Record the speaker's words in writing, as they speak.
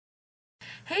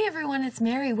Hey everyone, it's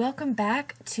Mary. Welcome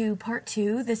back to part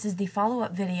 2. This is the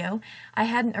follow-up video. I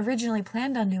hadn't originally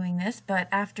planned on doing this, but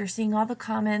after seeing all the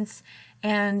comments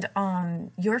and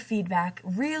your feedback,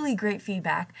 really great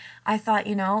feedback, I thought,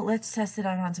 let's test it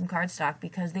out on some cardstock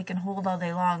because they can hold all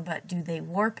day long, but do they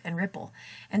warp and ripple?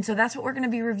 And so that's what we're going to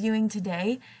be reviewing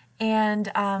today.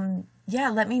 And yeah,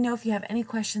 let me know if you have any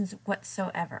questions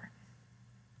whatsoever.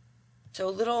 So a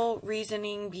little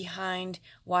reasoning behind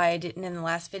why I didn't in the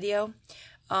last video.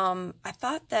 I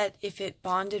thought that if it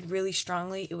bonded really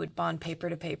strongly, it would bond paper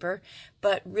to paper,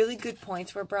 but really good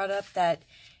points were brought up that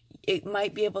it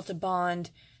might be able to bond,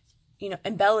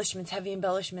 embellishments, heavy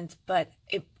embellishments, but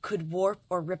it could warp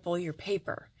or ripple your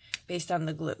paper based on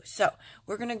the glue. So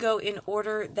we're going to go in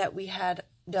order that we had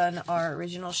done our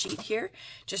original sheet here,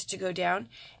 just to go down.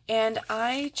 And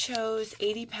I chose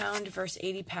 80 pound versus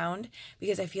 80 pound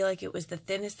because I feel like it was the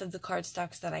thinnest of the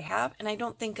cardstocks that I have, and I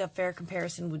don't think a fair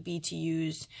comparison would be to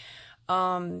use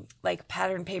like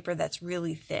pattern paper that's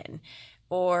really thin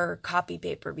or copy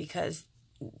paper, because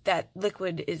that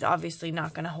liquid is obviously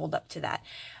not going to hold up to that.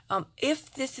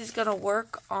 If this is going to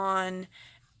work on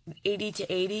 80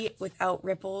 to 80 without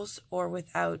ripples or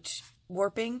without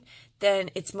warping, then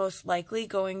it's most likely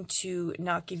going to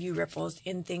not give you ripples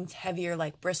in things heavier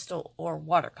like Bristol or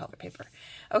watercolor paper.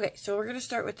 Okay, so we're going to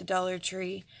start with the Dollar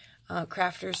Tree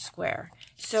Crafter's Square.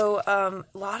 So a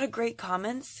lot of great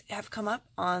comments have come up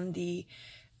on the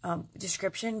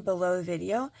description below the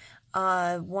video.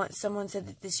 Someone said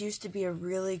that this used to be a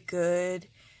really good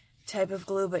type of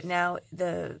glue, but now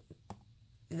the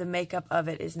makeup of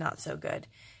it is not so good.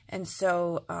 And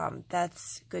so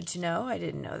that's good to know. I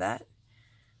didn't know that.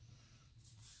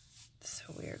 So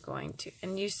we are going to,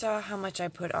 and you saw how much I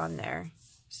put on there.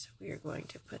 So we are going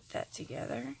to put that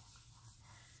together.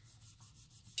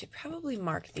 Should probably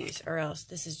mark these, or else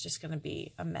this is just going to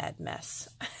be a mad mess.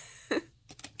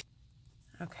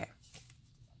 Okay.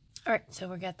 All right, so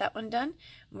we got that one done.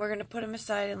 We're going to put them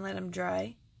aside and let them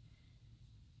dry.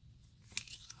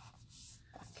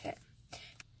 Okay.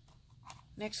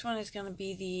 Next one is going to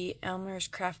be the Elmer's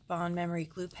Craftbond Memory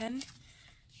Glue Pen.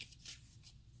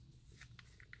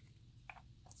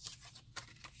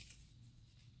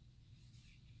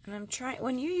 And I'm trying,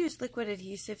 when you use liquid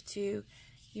adhesive too,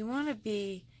 you want to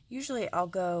be, usually I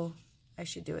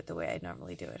should do it the way I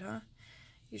normally do it, huh?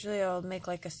 Usually I'll make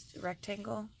like a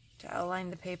rectangle to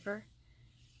outline the paper,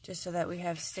 just so that we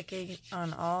have sticking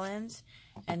on all ends,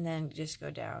 and then just go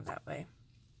down that way.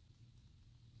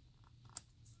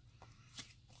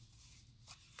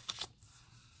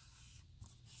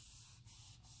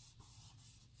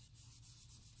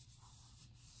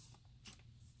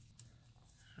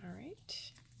 All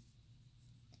right.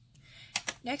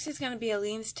 Next is going to be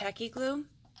Aleene's Tacky Glue,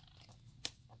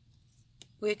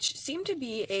 which seemed to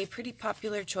be a pretty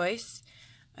popular choice.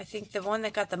 I think the one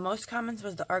that got the most comments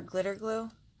was the Art Glitter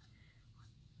Glue.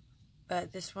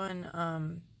 But this one, I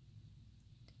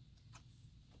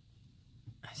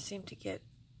seem to get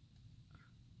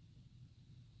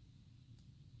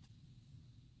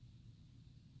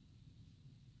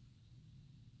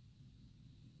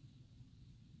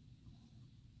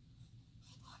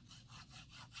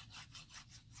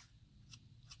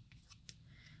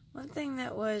one thing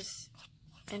that was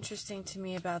interesting to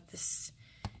me about this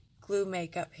glue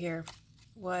makeup here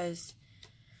was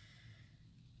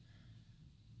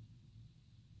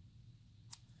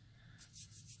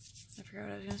I forgot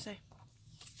what I was going to say.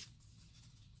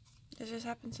 This just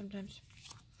happens sometimes.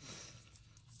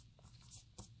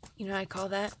 You know what I call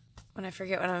that when I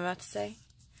forget what I'm about to say?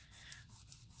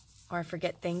 Or I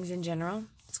forget things in general?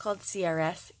 It's called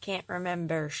CRS. Can't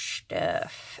remember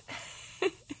stuff.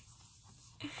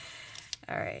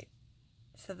 Alright,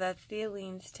 so that's the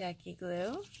Aleene's Tacky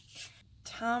Glue.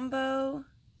 Tombow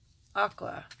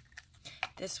Aqua.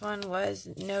 This one was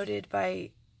noted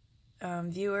by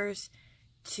viewers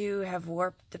to have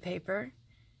warped the paper.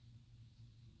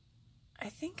 I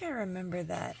think I remember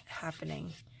that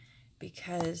happening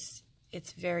because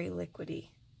it's very liquidy.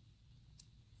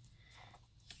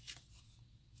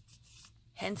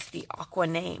 Hence the Aqua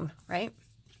name, right?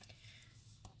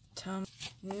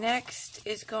 Next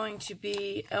is going to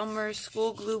be Elmer's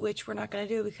School Glue, which we're not going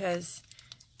to do because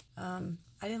I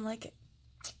didn't like it.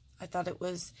 I thought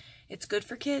it's good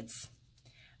for kids,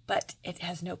 but it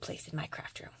has no place in my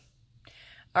craft room.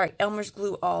 All right, Elmer's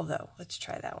Glue All, though. Let's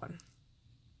try that one.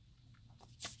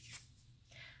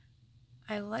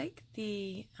 I like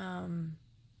the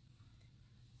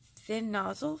thin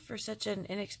nozzle for such an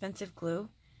inexpensive glue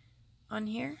on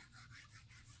here.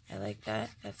 I like that.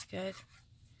 That's good.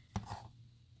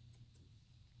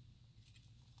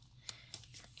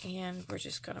 And we're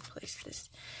just going to place this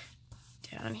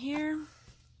down here.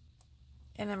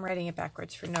 And I'm writing it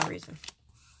backwards for no reason.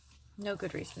 No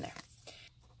good reason there.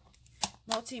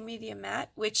 Multimedia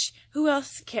matte, which, who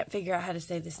else can't figure out how to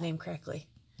say this name correctly?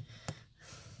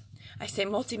 I say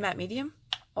multi-matte medium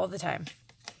all the time.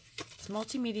 It's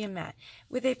multimedia matte.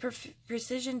 With a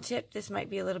precision tip, this might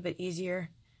be a little bit easier.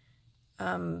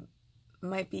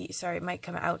 It might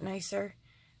come out nicer,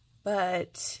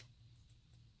 but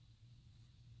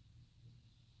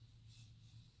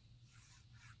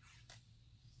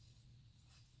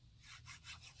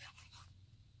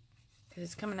because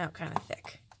it's coming out kind of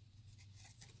thick.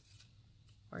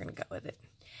 We're going to go with it.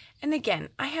 And again,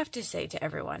 I have to say to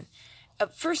everyone,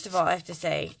 first of all, I have to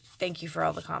say thank you for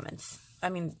all the comments. I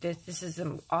mean, this is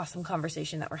an awesome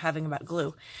conversation that we're having about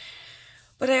glue.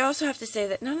 But I also have to say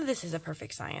that none of this is a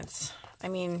perfect science. I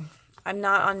mean, I'm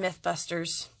not on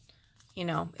Mythbusters. You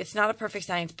know, it's not a perfect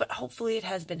science, but hopefully it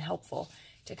has been helpful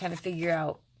to kind of figure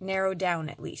out, narrow down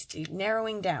at least.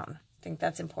 Narrowing down. I think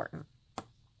that's important.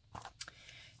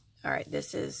 All right,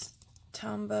 this is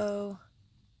Tombow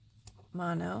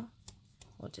Mono.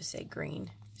 We'll just say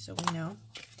green so we know.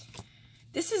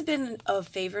 This has been a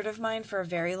favorite of mine for a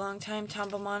very long time,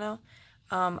 Tombow Mono.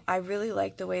 I really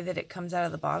like the way that it comes out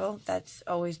of the bottle. That's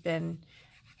always been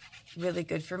really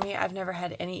good for me. I've never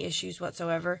had any issues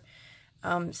whatsoever.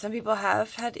 Some people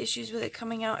have had issues with it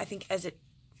coming out, I think, as it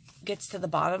gets to the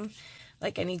bottom,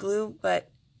 like any glue.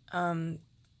 But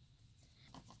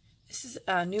this is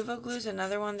Nuvo glue is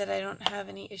another one that I don't have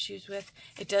any issues with.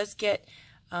 It does get,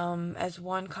 as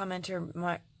one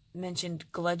commenter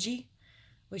mentioned, gludgy,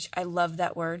 which I love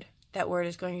that word. That word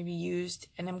is going to be used,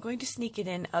 and I'm going to sneak it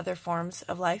in other forms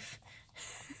of life.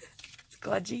 It's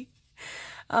gludgy.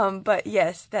 But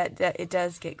yes, that it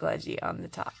does get gludgy on the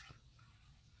top.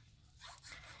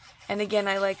 And again,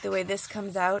 I like the way this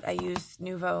comes out. I use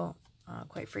Nuvo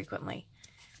quite frequently.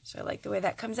 So I like the way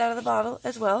that comes out of the bottle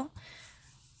as well.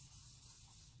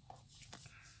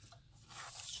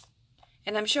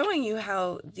 And I'm showing you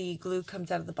how the glue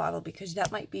comes out of the bottle because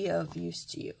that might be of use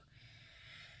to you.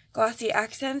 Glossy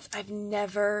accents, I've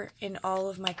never in all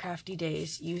of my crafty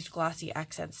days used glossy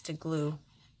accents to glue.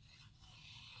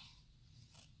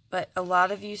 But a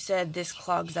lot of you said this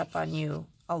clogs up on you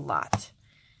a lot.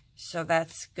 So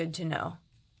that's good to know.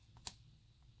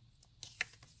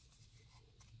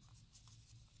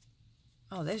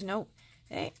 Oh, there's no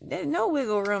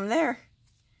wiggle room there.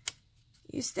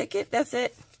 You stick it, that's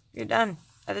it. You're done.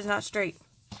 That is not straight.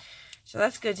 So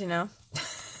that's good to know.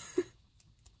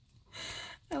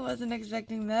 I wasn't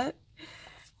expecting that.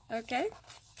 Okay.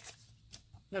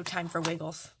 No time for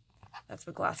wiggles. That's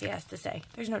what Glossy has to say.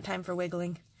 There's no time for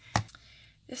wiggling.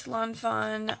 This Lawn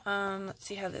Fawn, let's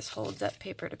see how this holds up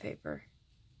paper to paper.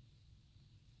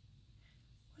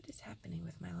 What is happening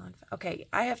with my Lawn Fawn? Okay,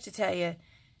 I have to tell you,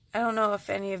 I don't know if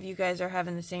any of you guys are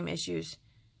having the same issues,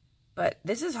 but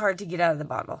this is hard to get out of the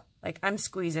bottle. Like, I'm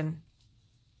squeezing.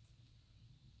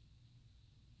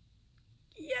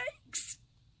 Yikes.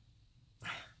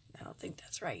 I don't think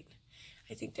that's right.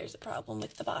 I think there's a problem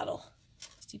with the bottle.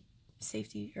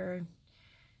 Safety or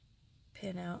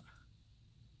pin out.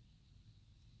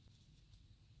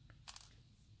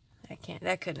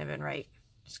 That couldn't have been right.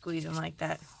 Squeezing like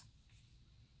that.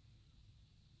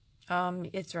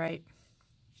 It's right.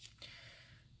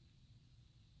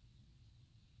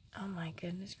 Oh my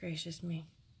goodness gracious me.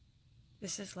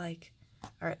 This is like,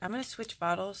 alright, I'm going to switch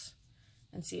bottles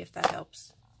and see if that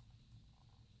helps.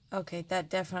 Okay, that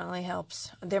definitely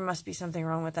helps. There must be something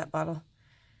wrong with that bottle.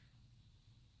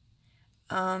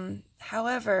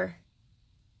 However,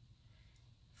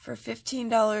 for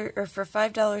 $15 or for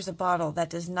 $5 a bottle,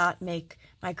 that does not make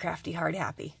my crafty heart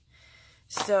happy.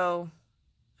 So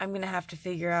I'm going to have to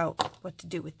figure out what to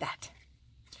do with that.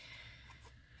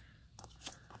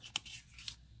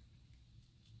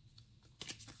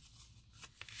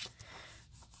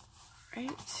 All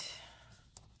right.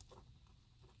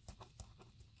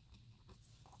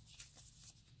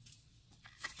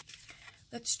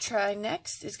 Let's try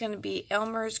next is going to be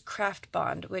Elmer's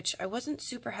Craftbond, which I wasn't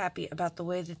super happy about the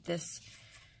way that this,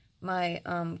 my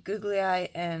googly eye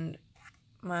and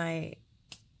my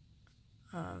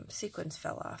sequins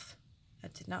fell off.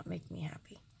 That did not make me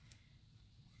happy.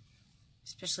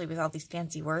 Especially with all these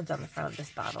fancy words on the front of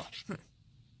this bottle.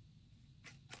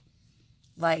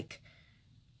 Like,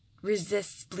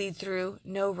 resists bleed through,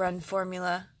 no run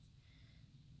formula.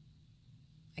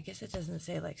 I guess it doesn't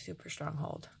say like super strong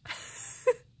hold.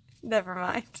 Never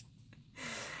mind.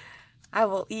 I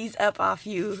will ease up off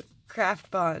you,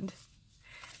 Craftbond.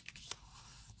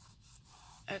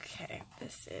 Okay,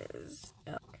 this is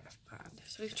Craftbond.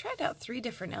 So we've tried out 3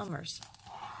 different Elmers.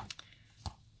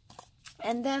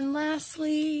 And then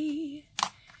lastly,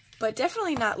 but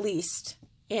definitely not least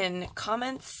in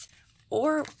comments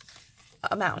or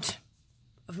amount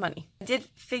of money, I did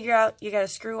figure out you got to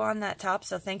screw on that top,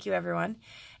 so thank you everyone.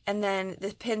 And then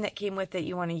the pin that came with it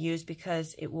you want to use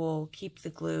because it will keep the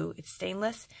glue. It's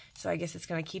stainless, so I guess it's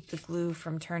going to keep the glue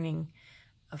from turning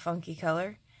a funky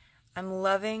color. I'm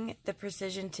loving the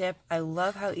precision tip. I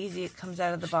love how easy it comes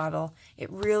out of the bottle. It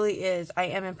really is. I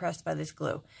am impressed by this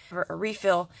glue. For a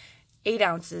refill, 8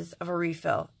 ounces of a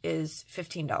refill is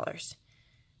 $15.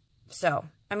 So,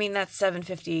 I mean, that's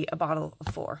 $7.50 a bottle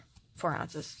of 4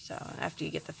 ounces. So after you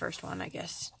get the first one, I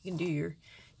guess you can do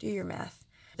your math.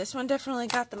 This one definitely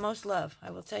got the most love, I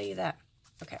will tell you that.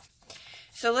 Okay,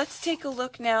 so let's take a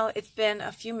look now. It's been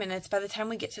a few minutes. By the time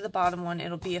we get to the bottom one,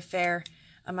 it'll be a fair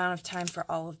amount of time for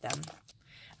all of them.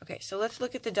 Okay, so let's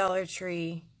look at the Dollar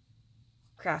Tree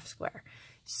craft square.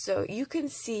 So you can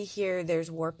see here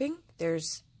there's warping.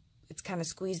 It's kind of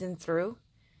squeezing through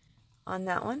on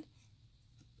that one.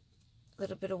 A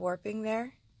little bit of warping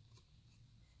there.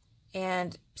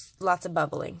 And lots of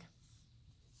bubbling.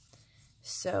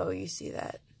 So you see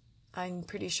that. I'm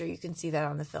pretty sure you can see that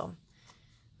on the film.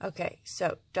 Okay,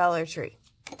 so Dollar Tree.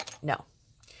 No.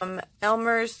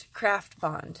 Elmer's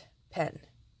Craftbond pen.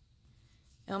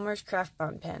 Elmer's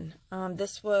Craftbond pen.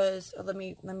 This was, let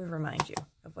me remind you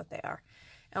of what they are.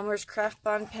 Elmer's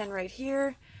Craftbond pen right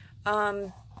here.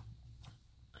 Hang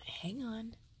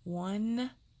on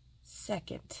 1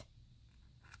 second.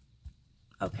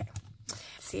 Okay.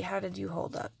 See, how did you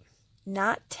hold up?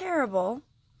 Not terrible.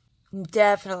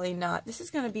 Definitely not. This is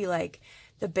going to be like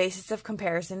the basis of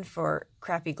comparison for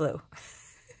crappy glue.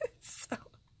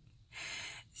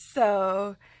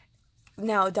 so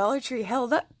now Dollar Tree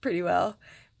held up pretty well.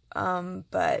 And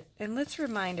let's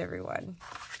remind everyone,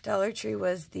 Dollar Tree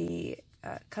was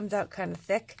comes out kind of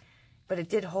thick, but it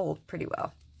did hold pretty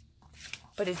well.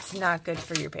 But it's not good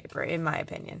for your paper, in my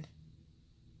opinion.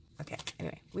 Okay,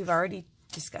 anyway, we've already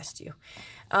discussed you.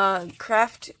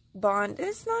 Craftbond,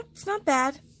 it's not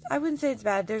bad. I wouldn't say it's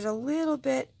bad. There's a little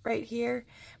bit right here,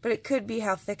 but it could be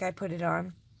how thick I put it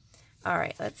on. All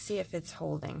right, let's see if it's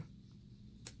holding.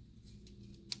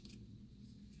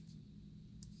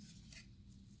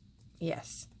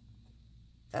 Yes,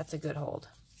 that's a good hold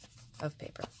of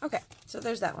paper. Okay, so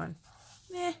there's that one.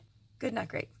 Good, not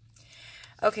great.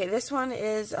 Okay, this one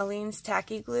is Aleene's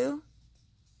Tacky Glue.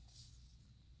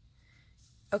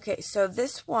 Okay, so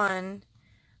this one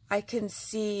I can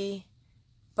see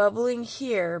bubbling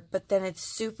here, but then it's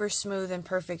super smooth and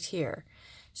perfect here.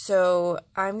 So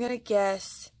I'm going to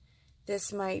guess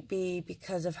this might be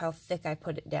because of how thick I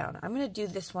put it down. I'm going to do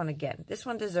this one again. This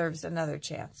one deserves another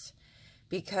chance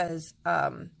because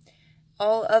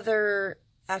all other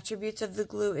attributes of the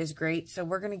glue is great. So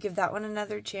we're going to give that one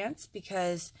another chance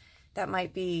because that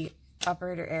might be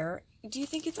operator error. Do you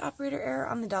think it's operator error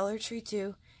on the Dollar Tree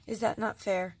too? Is that not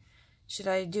fair? Should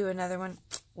I do another one?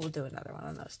 We'll do another one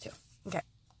on those two. Okay.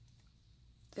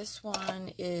 This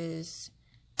one is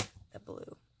the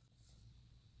blue.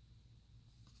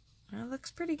 That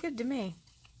looks pretty good to me.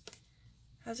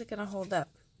 How's it going to hold up?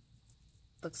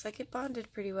 Looks like it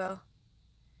bonded pretty well.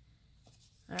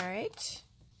 All right.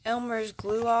 Elmer's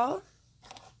Glue All.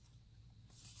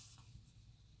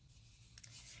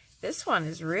 This one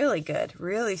is really good,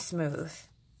 really smooth.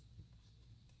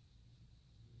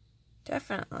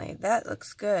 Definitely, that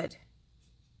looks good.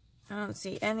 I don't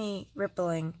see any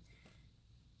rippling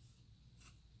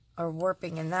or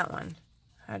warping in that one.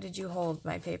 How did you hold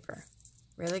my paper?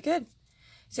 Really good.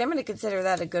 See, I'm going to consider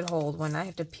that a good hold when I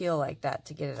have to peel like that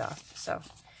to get it off. So,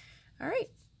 all right.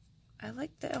 I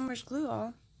like the Elmer's Glue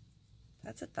All.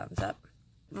 That's a thumbs up.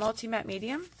 Multi-matte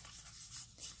medium.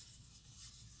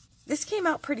 This came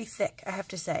out pretty thick, I have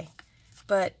to say,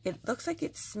 but it looks like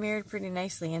it's smeared pretty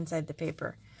nicely inside the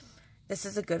paper. This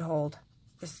is a good hold.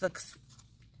 This looks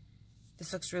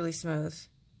really smooth.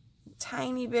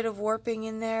 Tiny bit of warping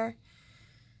in there,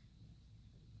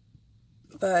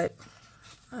 but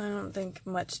I don't think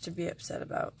much to be upset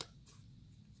about.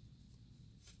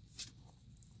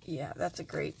 Yeah, that's a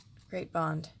great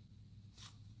bond.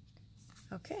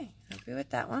 Okay, happy with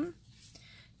that one.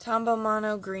 Tombow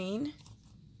Mono Green.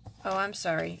 Oh, I'm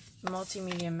sorry.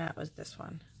 Multi-medium matte was this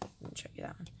one. Let me show you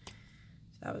that one.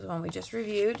 So that was the one we just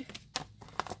reviewed.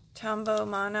 Tombow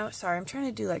Mono. Sorry, I'm trying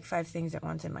to do like 5 things at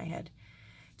once in my head.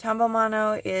 Tombow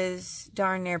Mono is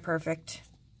darn near perfect.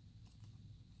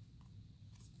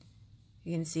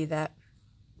 You can see that.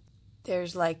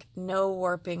 There's like no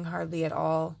warping hardly at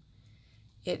all.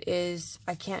 It is,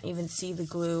 I can't even see the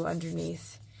glue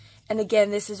underneath. And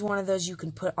again, this is one of those you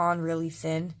can put on really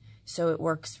thin, so it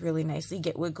works really nicely. You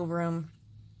get wiggle room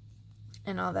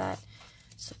and all that.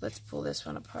 So let's pull this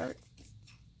one apart.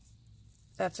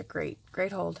 That's a great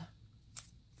hold.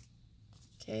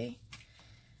 Okay.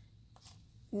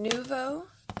 Nuvo,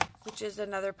 which is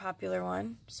another popular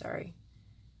one. Sorry.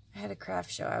 I had a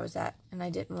craft show I was at, and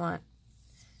I didn't want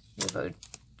Nuvo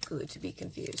glue to be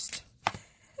confused.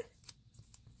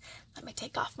 Let me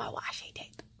take off my washi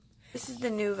tape. This is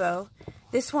the Nuvo.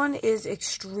 This one is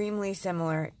extremely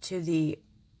similar to the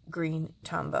green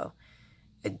Tombow.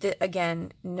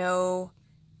 Again, no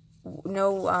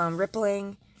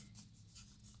rippling.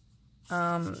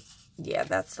 Yeah,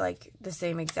 that's like the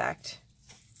same exact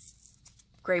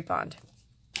Great Bond.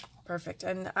 Perfect.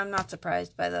 And I'm not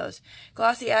surprised by those.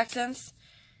 Glossy accents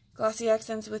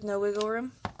with no wiggle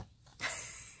room.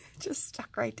 Just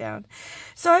stuck right down.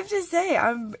 So I have to say,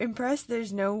 I'm impressed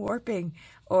there's no warping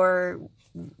or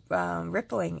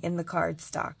rippling in the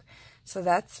cardstock. So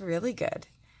that's really good.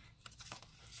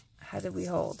 How did we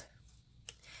hold?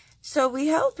 So we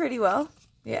held pretty well.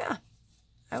 Yeah,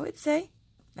 I would say.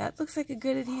 That looks like a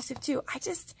good adhesive too. I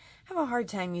just have a hard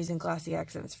time using glossy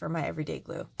accents for my everyday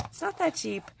glue. It's not that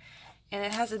cheap, and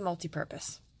it has a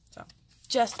multi-purpose. So,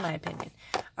 just my opinion.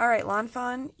 All right, Lawn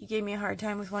Fawn, you gave me a hard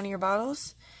time with one of your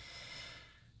bottles.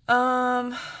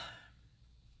 I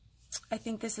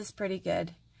think this is pretty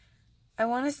good. I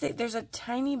want to say there's a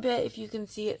tiny bit, if you can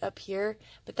see it up here,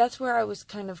 but that's where I was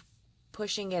kind of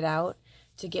pushing it out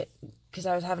to get, because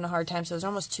I was having a hard time, so there's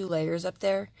almost 2 layers up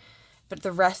there. But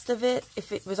the rest of it,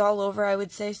 if it was all over, I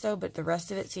would say so, but the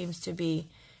rest of it seems to be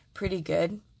pretty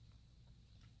good.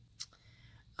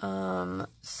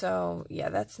 So yeah,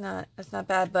 that's not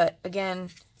bad, but again,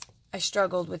 I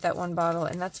struggled with that one bottle,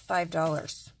 and that's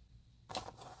 $5.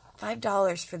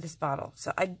 $5 for this bottle.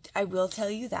 So I will tell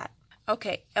you that.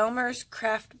 Okay, Elmer's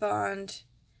Craftbond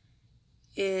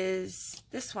is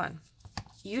this one.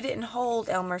 You didn't hold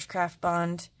Elmer's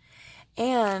Craftbond,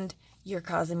 and you're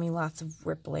causing me lots of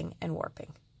rippling and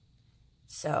warping.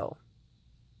 So,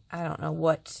 I don't know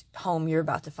what home you're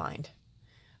about to find.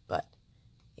 But,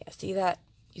 yeah, see that?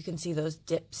 You can see those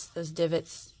dips, those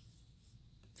divots.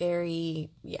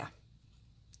 Very, yeah,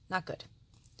 not good.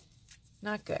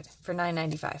 Not good for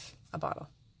 $9.95 a bottle.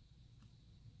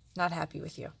 Not happy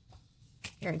with you.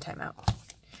 You're in timeout.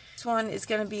 This one is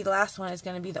going to be, the last one is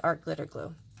going to be the Art Glitter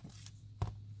Glue.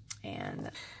 And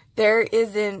there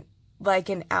isn't like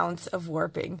an ounce of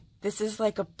warping. This is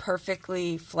like a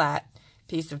perfectly flat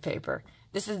piece of paper.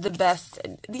 This is the best.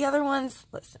 The other ones,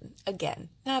 listen, again,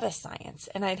 not a science.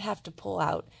 And I'd have to pull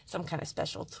out some kind of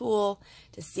special tool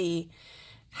to see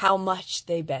how much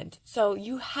they bent. So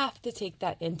you have to take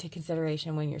that into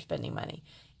consideration when you're spending money.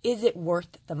 Is it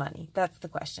worth the money? That's the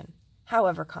question.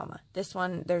 However, this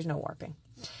one, there's no warping.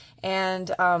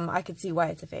 And I could see why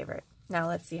it's a favorite. Now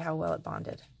let's see how well it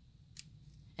bonded.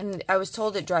 And I was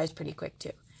told it dries pretty quick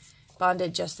too.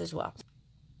 Bonded just as well.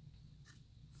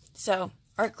 So,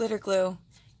 Art Glitter Glue,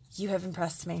 you have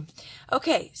impressed me.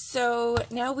 Okay, so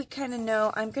now we kind of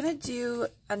know. I'm going to do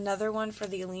another one for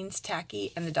the Aleene's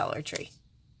Tacky and the Dollar Tree.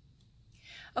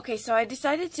 Okay, so I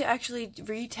decided to actually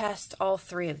retest all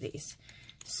 3 of these.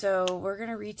 So we're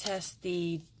going to retest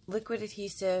the liquid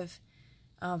adhesive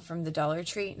from the Dollar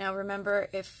Tree. Now remember,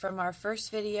 if from our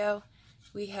first video,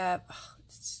 we have... Oh,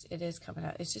 it is coming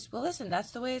out. It's just, well, listen,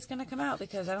 that's the way it's going to come out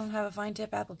because I don't have a fine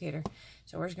tip applicator.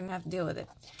 So we're just going to have to deal with it,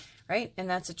 right? And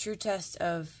that's a true test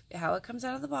of how it comes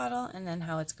out of the bottle and then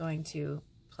how it's going to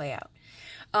play out.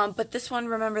 But this one,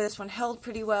 remember, this one held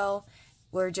pretty well.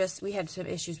 We had some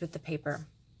issues with the paper.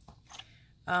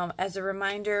 As a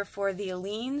reminder for the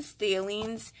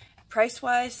Aleene's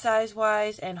price-wise,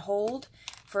 size-wise, and hold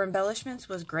for embellishments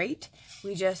was great.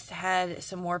 We just had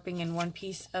some warping in one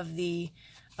piece of the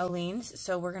Aleene's,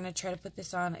 so we're going to try to put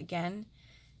this on again.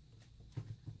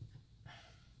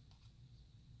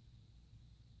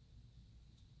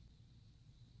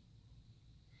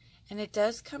 And it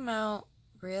does come out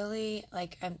really,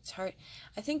 like, it's hard.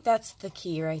 I think that's the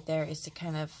key right there, is to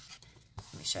kind of,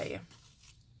 let me show you.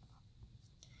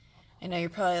 I know you're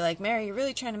probably like, Mary, you're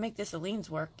really trying to make this Aleene's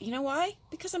work. You know why?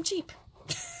 Because I'm cheap.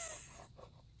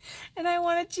 And I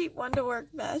want a cheap one to work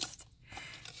best.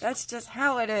 That's just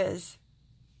how it is.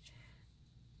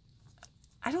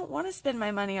 I don't want to spend my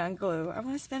money on glue. I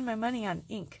want to spend my money on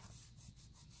ink.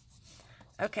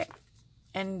 Okay.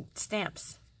 And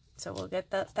stamps. So we'll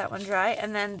get that one dry.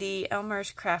 And then the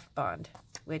Elmer's Craftbond,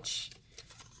 which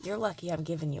you're lucky I'm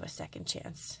giving you a second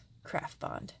chance.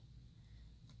 Craftbond.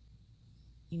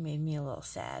 You made me a little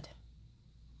sad.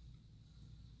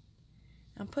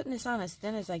 I'm putting this on as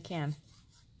thin as I can.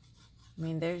 I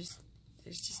mean, there's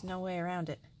just no way around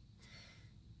it.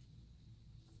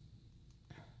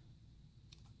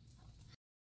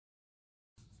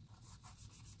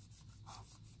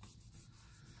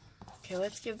 Okay,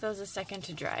 let's give those a second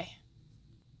to dry.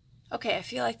 Okay, I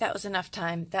feel like that was enough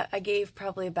time. That I gave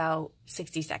probably about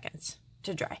 60 seconds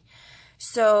to dry.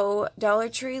 So, Dollar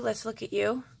Tree, let's look at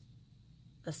you.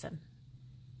 Listen,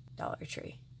 Dollar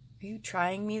Tree, are you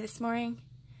trying me this morning?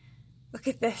 Look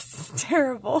at this. It's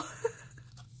terrible.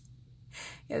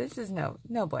 Yeah, this is no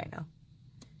bueno.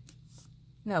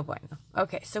 No bueno.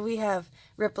 Okay, so we have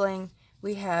rippling.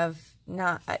 We have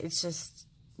not, it's just,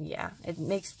 yeah, it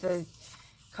makes the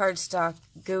cardstock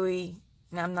gooey.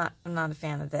 And I'm not a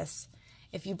fan of this.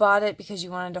 If you bought it because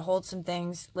you wanted to hold some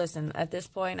things, listen, at this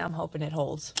point, I'm hoping it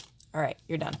holds. All right,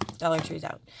 you're done. Dollar Tree's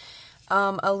out.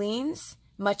 Aleene's,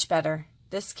 much better.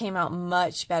 This came out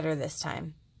much better this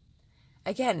time.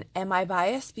 Again, am I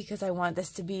biased because I want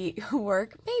this to be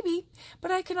work? Maybe.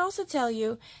 But I can also tell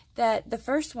you that the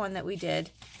first one that we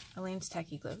did, Aleene's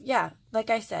Tacky Glue. Yeah, like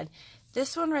I said,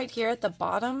 this one right here at the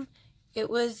bottom, it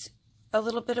was a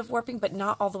little bit of warping, but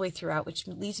not all the way throughout, which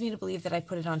leads me to believe that I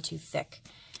put it on too thick.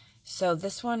 So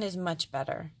this one is much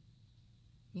better.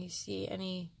 You see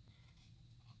any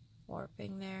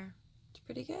warping there? It's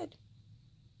pretty good.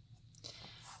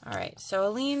 All right, so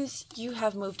Aleene's, you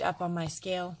have moved up on my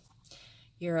scale.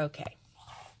 You're okay.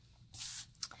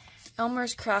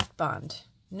 Elmer's Craftbond.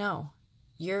 No,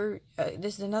 you're,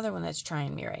 this is another one that's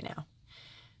trying me right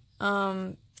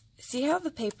now. See how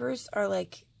the papers are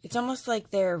like, it's almost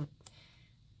like they're,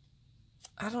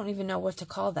 I don't even know what to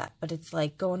call that, but it's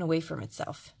like going away from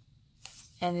itself.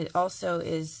 And it also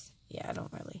is, yeah, I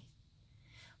don't really.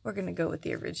 We're going to go with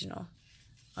the original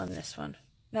on this one.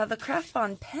 Now, the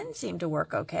Craftbond pen seemed to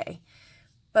work okay,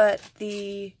 but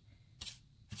the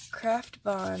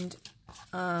Craftbond,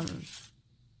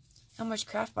 Elmer's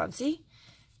Craftbond, see?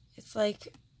 It's like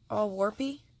all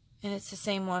warpy, and it's the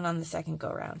same one on the second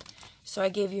go-round. So I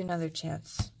gave you another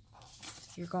chance.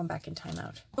 You're going back in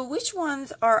timeout. But which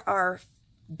ones are our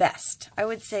best? I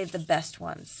would say the best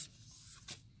ones.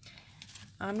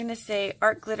 I'm going to say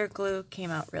Art Glitter Glue came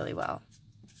out really well.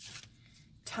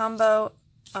 Tombow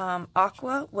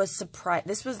Aqua was surprise.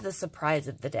 This was the surprise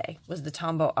of the day, was the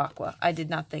Tombow Aqua. I did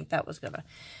not think that was going to.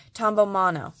 Tombow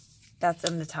Mono, that's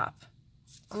in the top.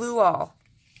 Glue All,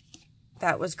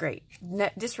 that was great.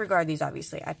 Disregard these,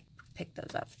 obviously. I picked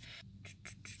those up.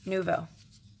 Nuvo.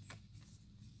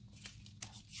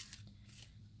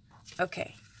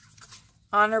 Okay.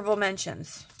 Honorable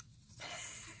mentions.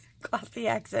 Glossy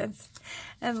Accents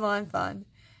and Lawn Fawn.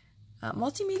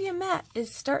 Multimedia Matte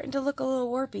is starting to look a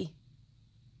little warpy.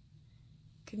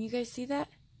 Can you guys see that?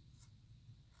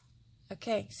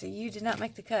 Okay, so you did not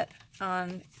make the cut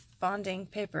on bonding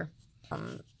paper.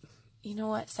 You know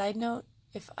what? Side note,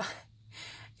 if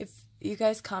you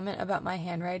guys comment about my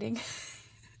handwriting,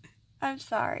 I'm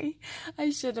sorry. I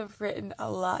should have written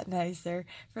a lot nicer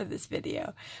for this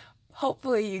video.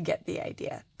 Hopefully you get the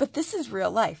idea. But this is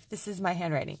real life. This is my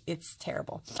handwriting. It's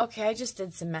terrible. Okay, I just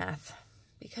did some math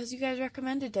because you guys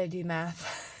recommended I do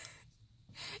math.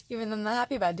 Even though I'm not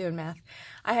happy about doing math.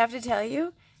 I have to tell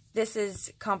you, this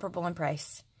is comparable in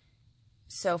price.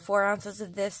 So 4 ounces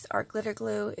of this art glitter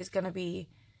glue is going to be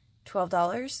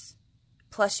 $12.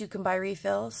 Plus you can buy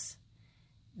refills.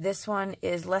 This one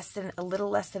is a little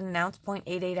less than an ounce,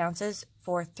 0.88 ounces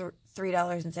for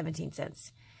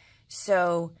 $3.17.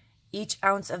 So each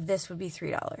ounce of this would be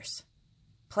 $3.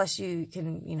 Plus you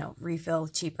can, refill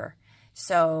cheaper.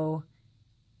 So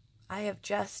I have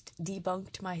just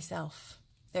debunked myself.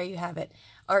 There you have it.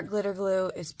 Art Glitter Glue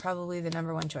is probably the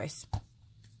 #1 choice.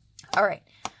 All right.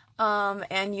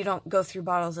 And you don't go through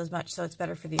bottles as much, so it's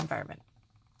better for the environment.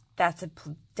 That's a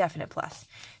definite plus.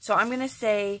 So I'm going to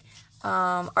say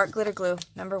Art Glitter Glue,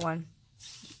 #1.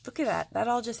 Look at that. That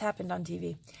all just happened on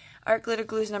TV. Art Glitter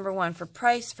Glue is #1 for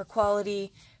price, for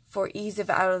quality, for ease of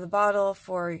out of the bottle,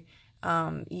 for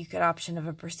you could option of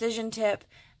a precision tip,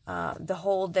 the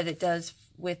hold that it does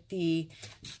with the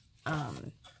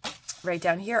right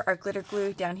down here, Art Glitter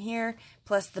Glue down here,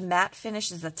 plus the matte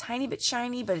finish is a tiny bit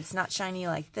shiny, but it's not shiny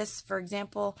like this, for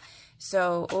example.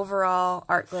 So overall,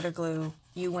 Art Glitter Glue,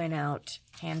 you win out,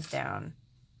 hands down,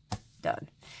 done.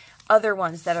 Other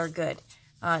ones that are good,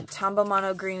 Tombow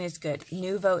Mono Green is good,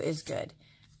 Nuvo is good.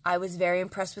 I was very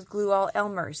impressed with Glue All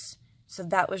Elmer's, so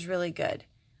that was really good.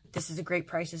 This is a great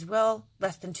price as well,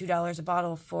 less than $2 a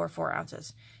bottle for 4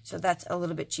 ounces. So that's a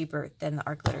little bit cheaper than the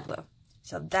Art Glitter Glue.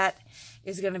 So that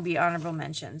is going to be honorable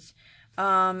mentions.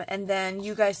 And then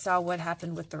you guys saw what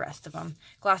happened with the rest of them.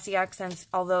 Glossy Accents,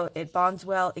 although it bonds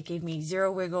well, it gave me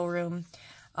 0 wiggle room.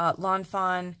 Lawn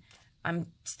Fawn, I'm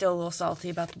still a little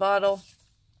salty about the bottle.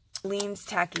 Aleene's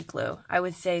Tacky Glue, I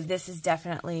would say this is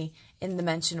definitely in the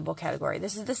mentionable category.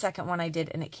 This is the second one I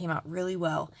did, and it came out really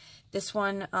well. This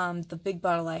one, the big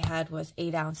bottle I had was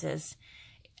 8 ounces.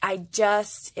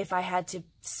 If I had to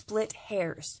split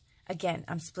hairs, again,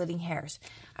 I'm splitting hairs,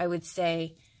 I would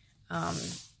say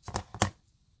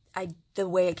the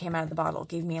way it came out of the bottle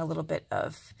gave me a little bit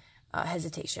of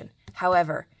hesitation.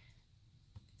 However,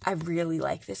 I really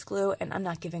like this glue, and I'm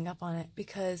not giving up on it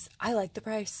because I like the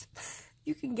price.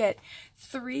 You can get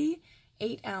 3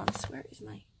 8-ounce. Where is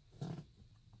my...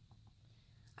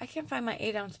 I can't find my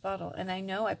 8-ounce bottle, and I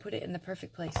know I put it in the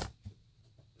perfect place.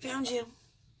 Found you.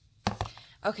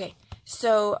 Okay,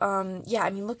 so, yeah, I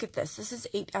mean, look at this. This is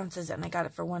 8 ounces, and I got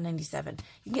it for $1.97.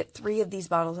 You can get 3 of these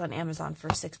bottles on Amazon for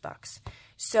 $6.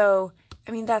 So,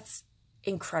 I mean, that's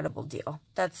incredible deal.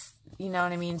 That's, you know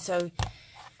what I mean? So,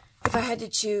 if I had to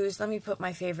choose, let me put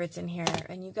my favorites in here.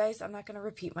 And you guys, I'm not going to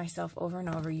repeat myself over and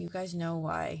over. You guys know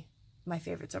why my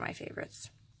favorites are my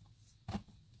favorites.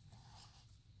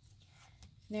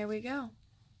 There we go.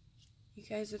 You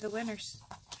guys are the winners.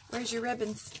 Where's your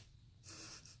ribbons?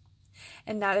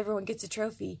 And not everyone gets a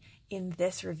trophy in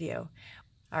this review.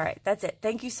 All right, that's it.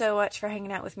 Thank you so much for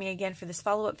hanging out with me again for this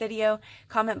follow-up video.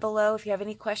 Comment below if you have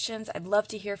any questions. I'd love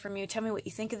to hear from you. Tell me what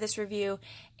you think of this review,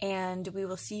 and we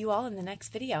will see you all in the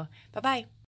next video.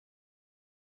 Bye-bye.